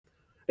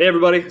Hey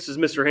everybody, this is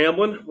Mr.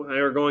 Hamblin. We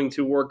are going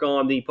to work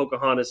on the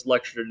Pocahontas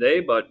lecture today,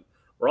 but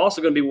we're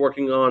also going to be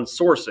working on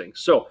sourcing.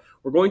 So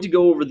we're going to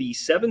go over the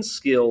 7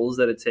 skills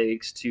that it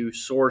takes to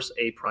source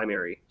a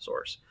primary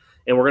source.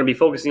 And we're going to be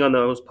focusing on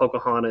those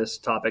Pocahontas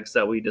topics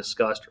that we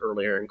discussed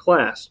earlier in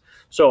class.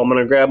 So I'm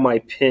going to grab my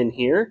pen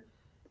here.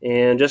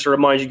 And just to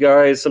remind you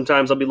guys,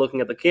 sometimes I'll be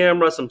looking at the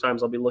camera,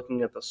 sometimes I'll be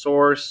looking at the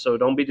source. So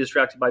don't be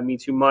distracted by me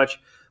too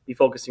much. Be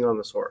focusing on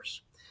the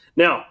source.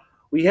 Now,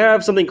 we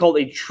have something called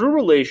A True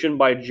Relation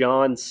by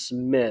John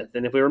Smith.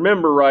 And if we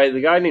remember right,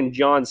 the guy named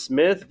John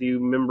Smith, if you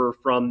remember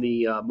from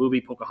the movie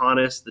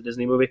Pocahontas, the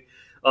Disney movie,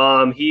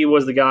 he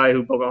was the guy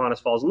who Pocahontas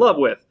falls in love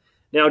with.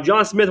 Now,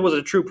 John Smith was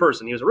a true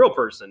person. He was a real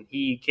person.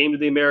 He came to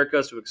the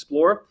Americas to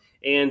explore,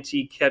 and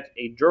he kept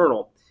a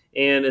journal.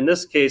 And in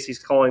this case, he's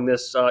calling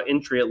this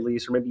entry, at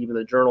least, or maybe even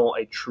the journal,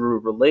 A True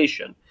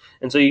Relation.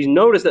 And so you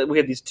notice that we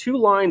have these 2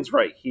 lines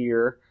right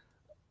here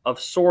of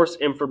source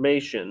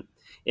information.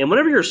 And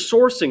whenever you're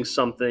sourcing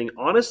something,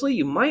 honestly,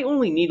 you might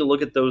only need to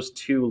look at those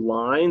 2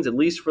 lines, at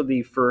least for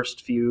the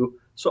first few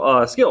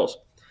skills.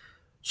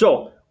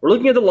 So we're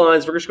looking at the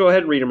lines. We're just going to go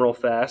ahead and read them real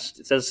fast.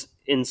 It says,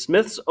 in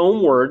Smith's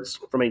own words,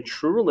 from a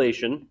true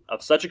relation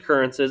of such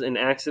occurrences and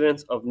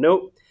accidents of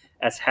note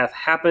as hath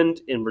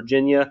happened in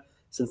Virginia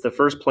since the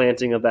first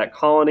planting of that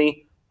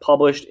colony,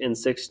 published in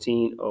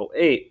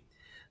 1608.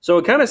 So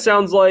it kind of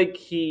sounds like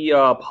he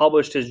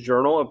published his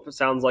journal. It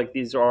sounds like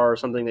these are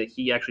something that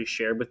he actually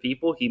shared with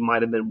people. He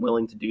might have been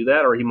willing to do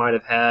that, or he might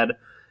have had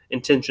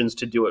intentions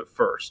to do it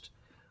first.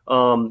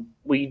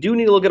 We do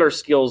need to look at our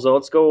skills, though.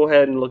 Let's go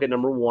ahead and look at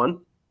number 1.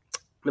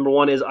 Number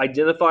 1 is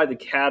identify the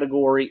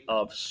category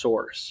of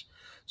source.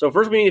 So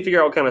first we need to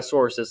figure out what kind of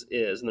source this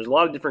is. And there's a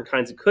lot of different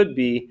kinds it could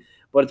be,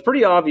 but it's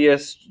pretty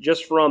obvious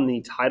just from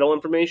the title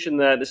information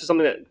that this is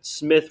something that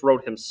Smith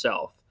wrote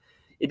himself.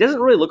 It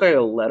doesn't really look like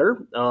a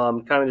letter,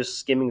 kind of just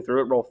skimming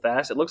through it real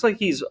fast. It looks like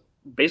he's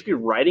basically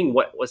writing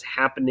what was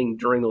happening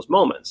during those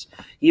moments.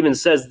 He even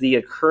says the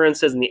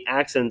occurrences and the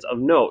accidents of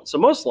note. So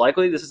most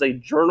likely this is a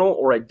journal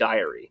or a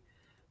diary.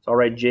 So I'll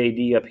write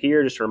JD up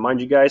here just to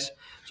remind you guys.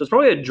 So it's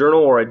probably a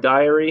journal or a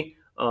diary.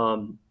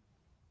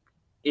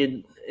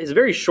 It is a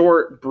very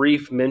short,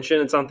 brief mention.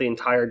 It's not the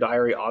entire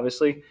diary,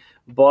 obviously.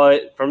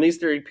 But from these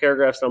 3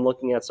 paragraphs that I'm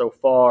looking at so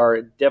far,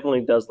 it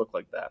definitely does look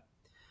like that.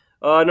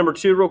 Number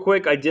 2, real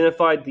quick,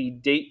 identify the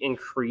date and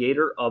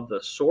creator of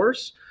the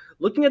source.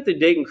 Looking at the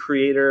date and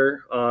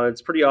creator,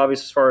 it's pretty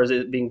obvious as far as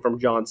it being from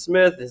John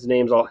Smith. His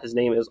name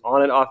is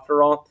on it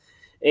after all.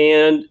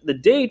 And the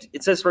date,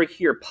 it says right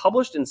here,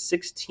 published in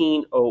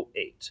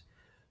 1608.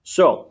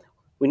 So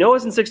we know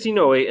it's in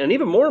 1608, and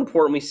even more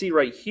important, we see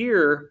right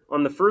here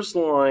on the first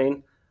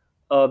line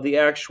of the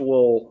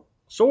actual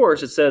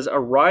source, it says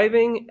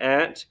arriving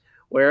at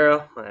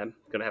where, I'm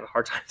going to have a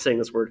hard time saying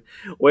this word,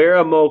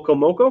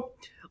 Werowocomoco,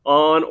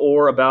 on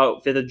or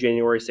about 5th of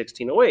January,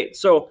 1608.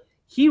 So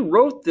he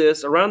wrote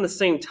this around the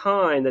same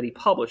time that he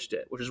published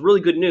it, which is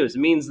really good news. It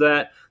means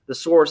that the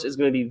source is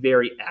going to be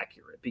very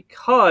accurate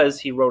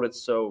because he wrote it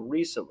so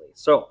recently.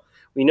 So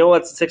we know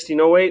that's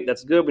 1608.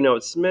 That's good. We know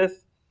it's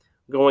Smith.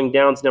 Going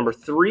down to number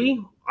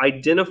 3,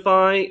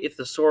 identify if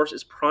the source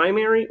is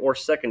primary or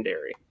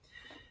secondary.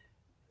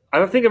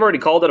 I think I've already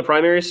called it a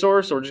primary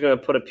source, so we're just going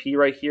to put a P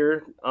right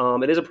here.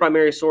 It is a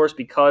primary source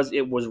because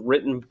it was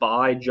written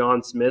by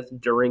John Smith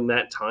during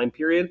that time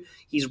period.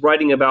 He's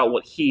writing about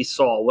what he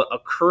saw, what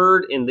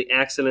occurred in the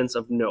accidents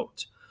of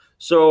note.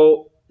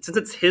 So since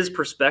it's his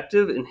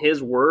perspective and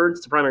his words,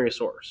 it's a primary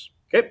source.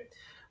 Okay,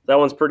 that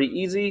one's pretty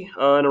easy.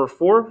 Number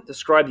 4,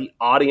 describe the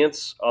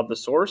audience of the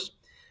source.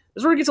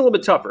 This is where it gets a little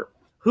bit tougher.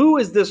 Who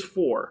is this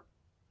for?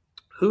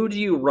 Who do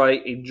you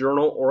write a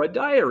journal or a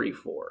diary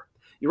for?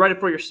 You write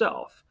it for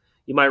yourself.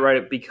 You might write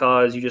it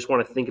because you just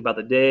want to think about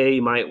the day.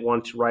 You might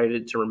want to write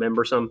it to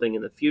remember something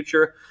in the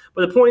future.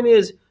 But the point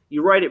is,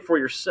 you write it for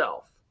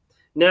yourself.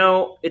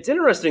 Now, it's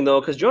interesting,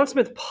 though, because John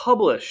Smith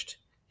published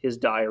his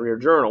diary or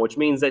journal, which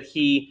means that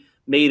he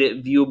made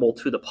it viewable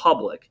to the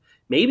public.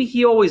 Maybe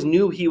he always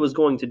knew he was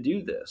going to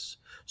do this.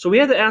 So we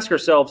have to ask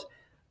ourselves,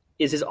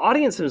 is his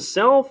audience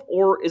himself,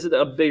 or is it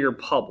a bigger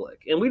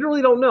public? And we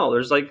really don't know.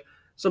 There's like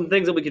some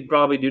things that we could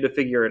probably do to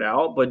figure it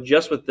out, but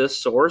just with this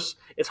source,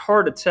 it's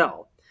hard to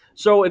tell.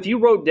 So if you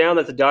wrote down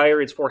that the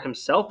diary is for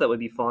himself, that would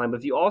be fine.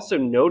 But if you also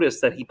notice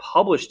that he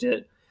published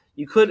it,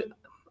 you could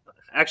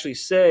actually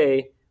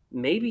say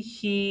maybe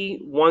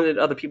he wanted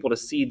other people to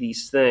see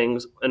these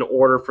things in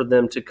order for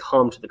them to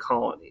come to the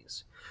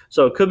colonies.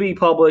 So it could be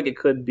public, it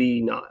could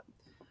be not.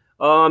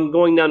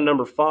 Going down to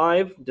number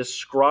 5,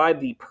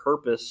 describe the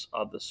purpose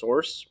of the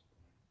source.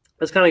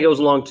 This kind of goes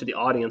along to the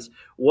audience.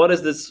 What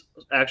is this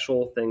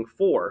actual thing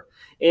for?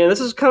 And this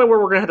is kind of where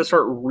we're going to have to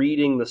start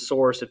reading the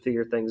source to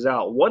figure things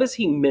out. What does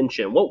he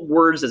mention? What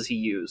words does he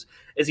use?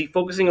 Is he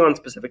focusing on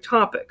specific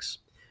topics?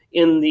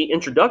 In the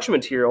introduction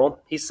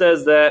material, he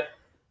says that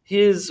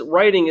his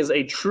writing is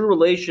a true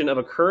relation of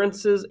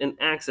occurrences and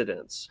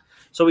accidents.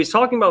 So he's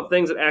talking about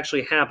things that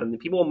actually happened.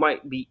 People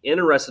might be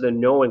interested in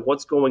knowing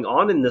what's going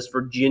on in this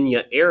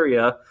Virginia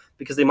area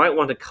because they might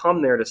want to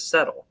come there to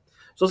settle.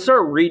 So let's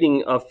start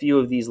reading a few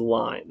of these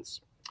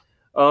lines.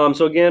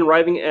 So again,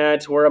 arriving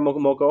at Huayra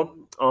Mokomoko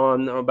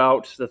on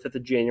about the 5th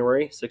of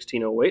January,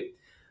 1608,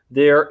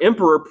 their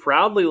emperor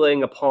proudly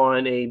laying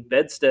upon a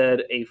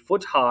bedstead a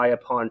foot high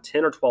upon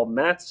 10 or 12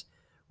 mats,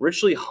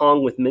 richly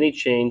hung with many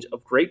chains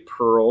of great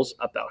pearls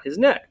about his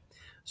neck.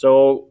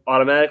 So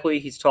automatically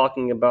he's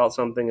talking about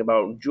something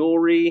about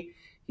jewelry.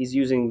 He's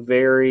using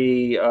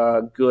very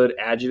good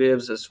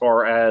adjectives as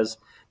far as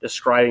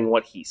describing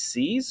what he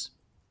sees.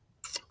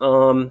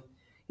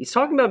 He's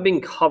talking about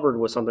being covered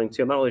with something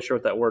too. I'm not really sure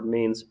what that word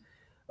means.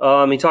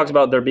 He talks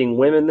about there being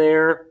women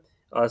there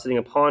sitting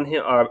upon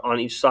him on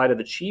each side of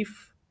the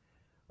chief.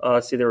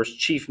 Let's see, there was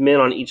chief men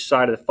on each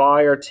side of the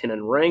fire, 10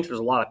 in ranks. There's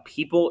a lot of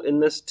people in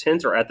this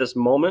tent or at this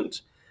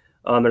moment.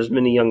 There's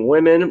many young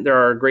women. There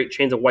are great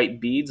chains of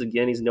white beads.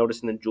 Again, he's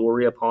noticing the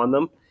jewelry upon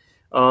them.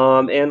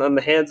 And on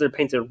the heads, they're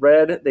painted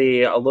red.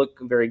 They look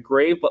very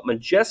grave but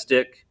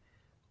majestic.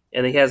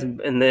 And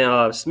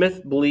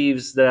Smith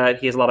believes that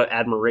he has a lot of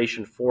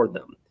admiration for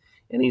them,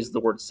 and he uses the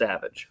word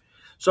savage.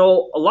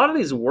 So a lot of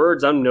these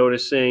words I'm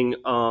noticing,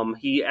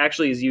 he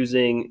actually is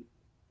using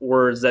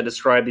words that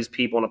describe these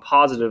people in a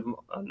positive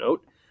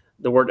note,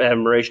 the word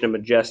admiration and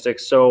majestic.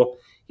 So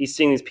he's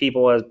seeing these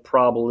people as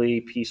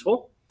probably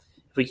peaceful.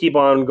 If we keep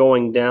on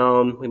going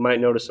down, we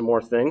might notice some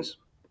more things.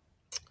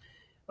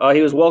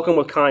 He was welcomed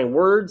with kind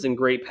words and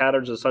great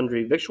patterns of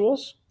sundry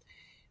victuals,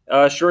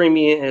 assuring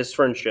me his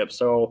friendship.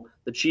 So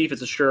the chief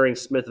is assuring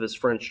Smith of his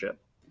friendship,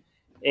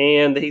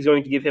 and that he's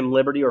going to give him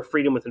liberty or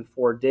freedom within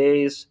 4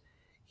 days.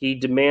 He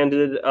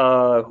demanded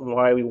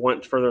why we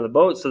went further in the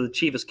boat, so the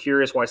chief is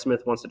curious why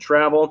Smith wants to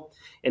travel,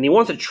 and he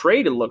wants to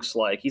trade, it looks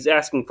like. He's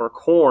asking for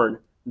corn,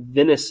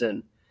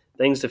 venison,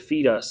 things to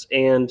feed us,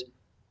 and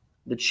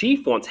the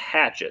chief wants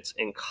hatchets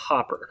and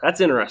copper.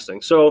 That's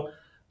interesting. So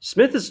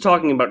Smith is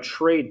talking about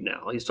trade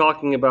now. He's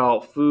talking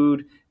about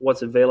food,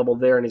 what's available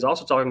there, and he's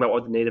also talking about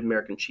what the Native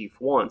American chief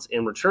wants.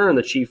 In return,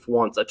 the chief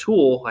wants a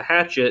tool, a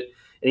hatchet,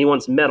 and he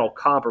wants metal,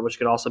 copper, which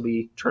can also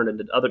be turned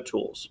into other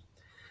tools.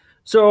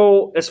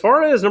 So as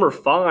far as number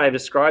 5,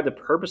 describe the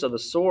purpose of the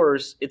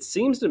source, it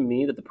seems to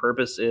me that the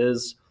purpose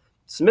is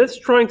Smith's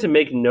trying to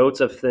make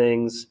notes of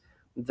things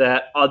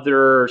that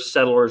other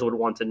settlers would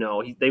want to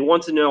know. They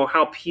want to know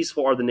how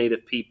peaceful are the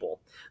native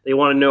people. They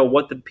want to know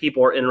what the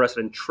people are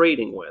interested in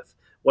trading with,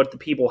 what the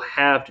people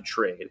have to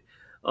trade.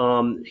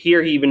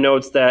 Here he even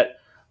notes that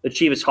the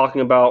chief is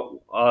talking about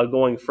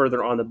going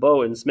further on the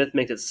boat, and Smith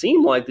makes it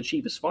seem like the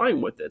chief is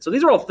fine with it. So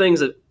these are all things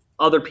that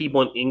other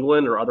people in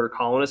England or other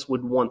colonists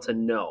would want to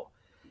know.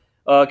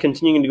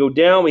 Continuing to go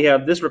down, we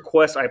have this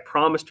request I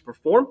promised to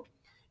perform,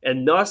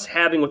 and thus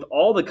having with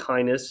all the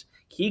kindness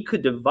he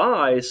could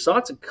devise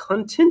sought to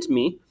content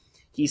me,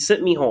 he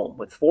sent me home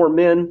with 4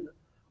 men,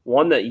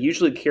 one that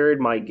usually carried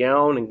my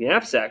gown and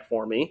knapsack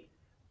for me,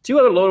 2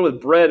 other loaded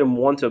with bread, and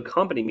 1 to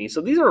accompany me. So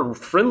these are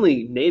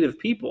friendly native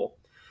people.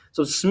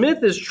 So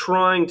Smith is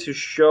trying to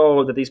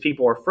show that these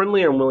people are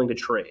friendly and willing to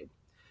trade.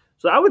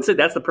 So I would say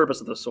that's the purpose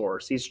of the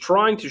source. He's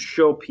trying to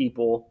show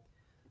people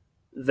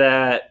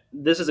that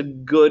this is a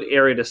good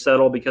area to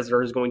settle because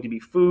there is going to be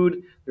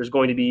food. There's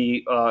going to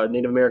be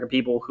Native American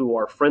people who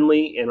are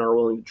friendly and are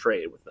willing to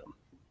trade with them.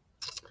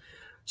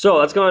 So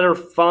let's go on to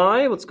number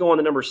 5. Let's go on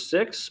to number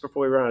 6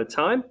 before we run out of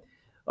time.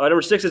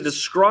 Number 6 is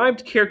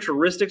described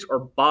characteristics or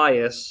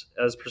bias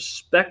as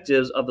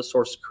perspectives of the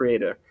source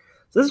creator.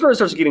 So this is where it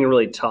starts getting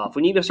really tough.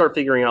 We need to start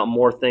figuring out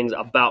more things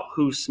about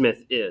who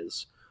Smith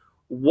is.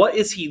 What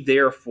is he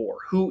there for?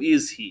 Who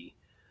is he?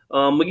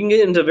 We can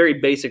get into very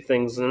basic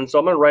things. And so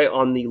I'm going to write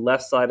on the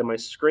left side of my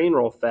screen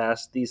real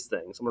fast these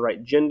things. I'm going to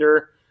write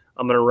gender.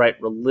 I'm going to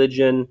write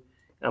religion.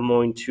 I'm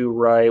going to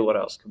write, what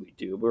else can we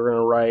do? We're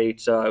going to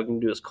write, we can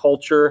do this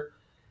culture.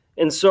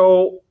 And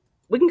so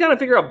we can kind of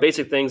figure out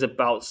basic things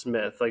about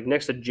Smith. Like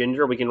next to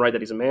gender, we can write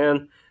that he's a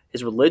man.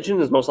 His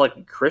religion is most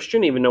likely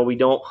Christian, even though we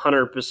don't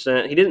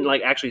 100%, he didn't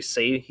like actually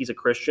say he's a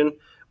Christian,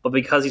 but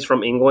because he's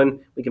from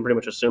England, we can pretty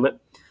much assume it.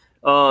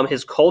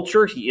 His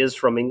culture, he is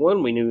from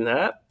England. We knew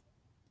that.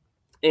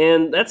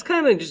 And that's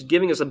kind of just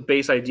giving us a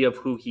base idea of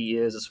who he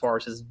is as far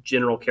as his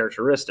general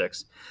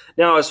characteristics.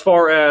 Now, as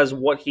far as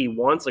what he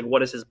wants, like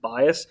what is his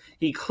bias,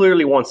 he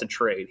clearly wants to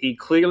trade. He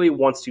clearly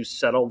wants to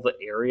settle the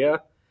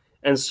area.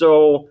 And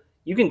so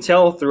you can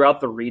tell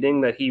throughout the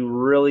reading that he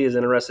really is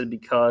interested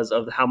because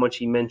of how much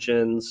he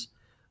mentions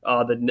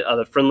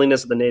the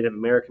friendliness of the Native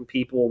American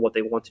people, what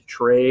they want to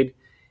trade,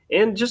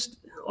 and just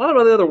a lot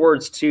of other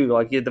words too,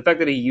 like the fact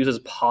that he uses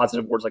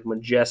positive words like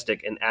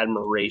majestic and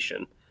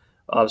admiration.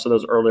 So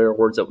those earlier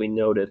words that we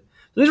noted.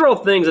 So these are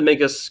all things that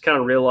make us kind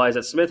of realize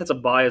that Smith has a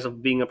bias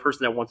of being a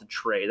person that wants to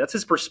trade. That's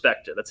his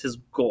perspective. That's his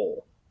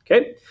goal.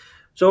 Okay?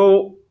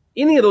 So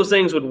any of those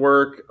things would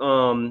work.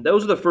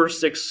 Those are the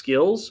first 6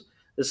 skills.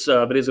 This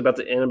video is about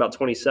to end in about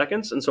 20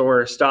 seconds. And so we're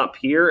going to stop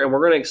here, and we're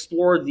going to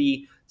explore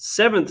the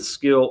 7th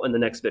skill in the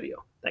next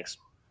video. Thanks.